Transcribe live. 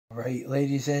Alright,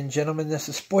 ladies and gentlemen, this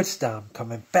is Sports Dom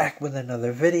coming back with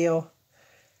another video.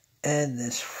 And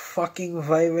this fucking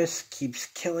virus keeps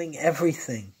killing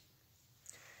everything.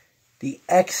 The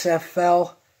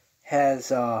XFL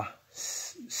has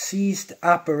ceased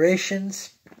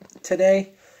operations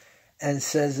today and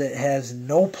says it has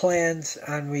no plans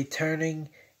on returning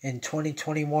in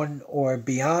 2021 or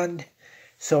beyond.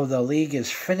 So the league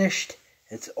is finished.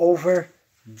 It's over.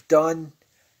 Done.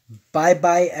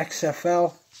 Bye-bye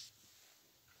XFL.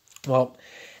 Well,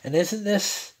 and isn't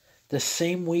this the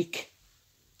same week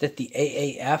that the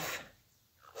AAF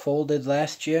folded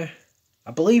last year?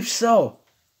 I believe so.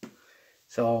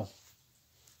 So,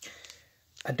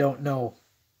 I don't know.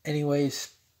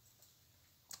 Anyways,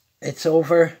 it's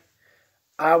over.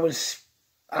 I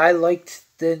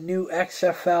liked the new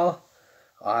XFL.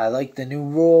 I like the new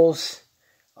rules.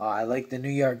 I like the New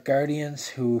York Guardians,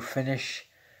 who finish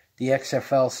the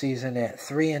XFL season at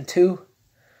 3-2.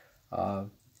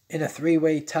 In a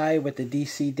three-way tie with the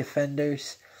DC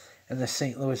Defenders and the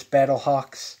St. Louis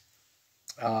Battlehawks.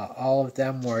 All of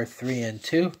them were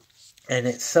 3-2. And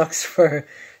it sucks for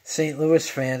St. Louis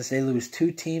fans. They lose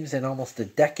two teams in almost a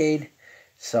decade.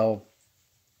 So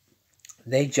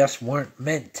they just weren't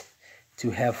meant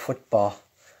to have football.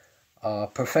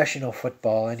 Professional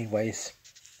football anyways.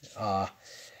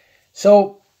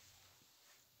 So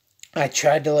I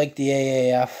tried to like the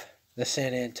AAF, the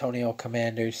San Antonio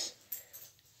Commanders.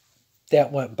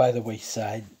 That went by the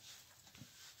wayside.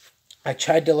 I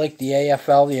tried to like the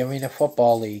AFL, the Arena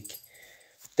Football League.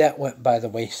 That went by the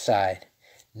wayside.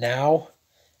 Now,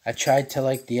 I tried to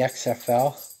like the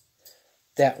XFL.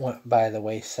 That went by the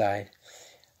wayside.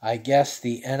 I guess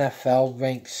the NFL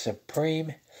ranks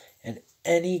supreme, and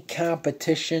any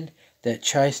competition that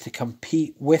tries to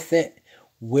compete with it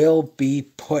will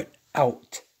be put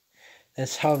out.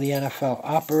 That's how the NFL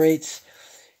operates.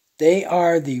 They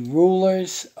are the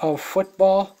rulers of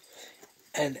football,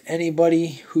 and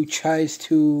anybody who tries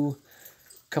to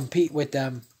compete with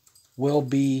them will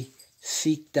be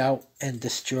seeked out and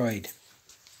destroyed,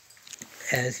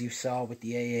 as you saw with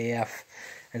the AAF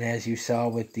and as you saw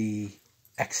with the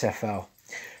XFL.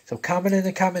 So comment in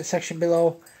the comment section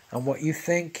below on what you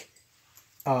think.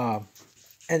 And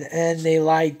they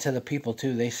lied to the people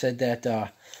too. They said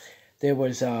that there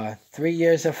was 3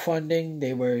 years of funding.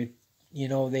 They were,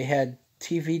 they had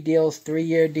TV deals,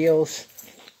 3-year deals.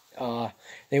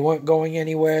 They weren't going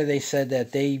anywhere. They said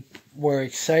that they were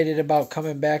excited about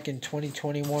coming back in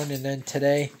 2021, and then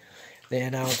today they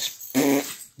announced,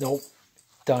 nope,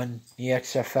 done. The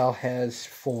XFL has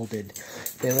folded.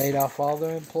 They laid off all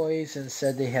their employees and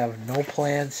said they have no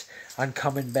plans on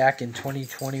coming back in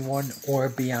 2021 or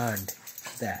beyond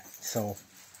that. So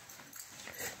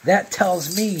that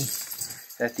tells me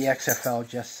that the XFL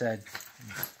just said,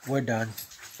 we're done.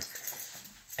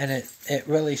 And it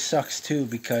really sucks too,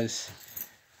 because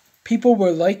people were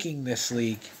liking this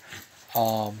league.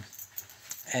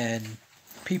 And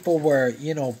people were,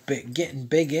 getting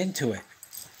big into it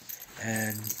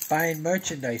and buying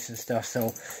merchandise and stuff.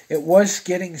 So it was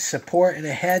getting support, and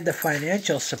it had the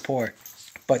financial support.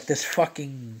 But this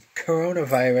fucking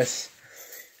coronavirus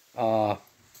and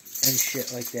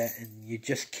shit like that, and you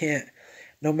just can't,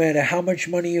 no matter how much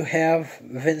money you have,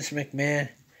 Vince McMahon,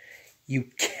 you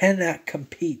cannot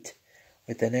compete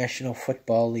with the National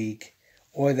Football League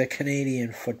or the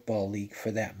Canadian Football League,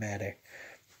 for that matter.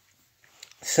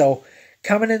 So,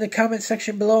 comment in the comment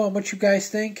section below on what you guys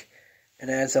think. And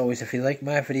as always, if you like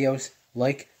my videos,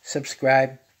 like,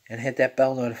 subscribe, and hit that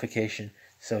bell notification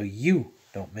so you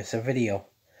don't miss a video.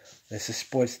 This is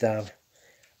Sports Dom.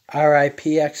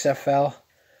 R.I.P. XFL.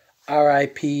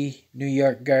 R.I.P. New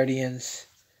York Guardians.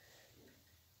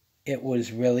 It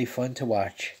was really fun to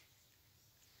watch.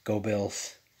 Go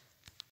Bills.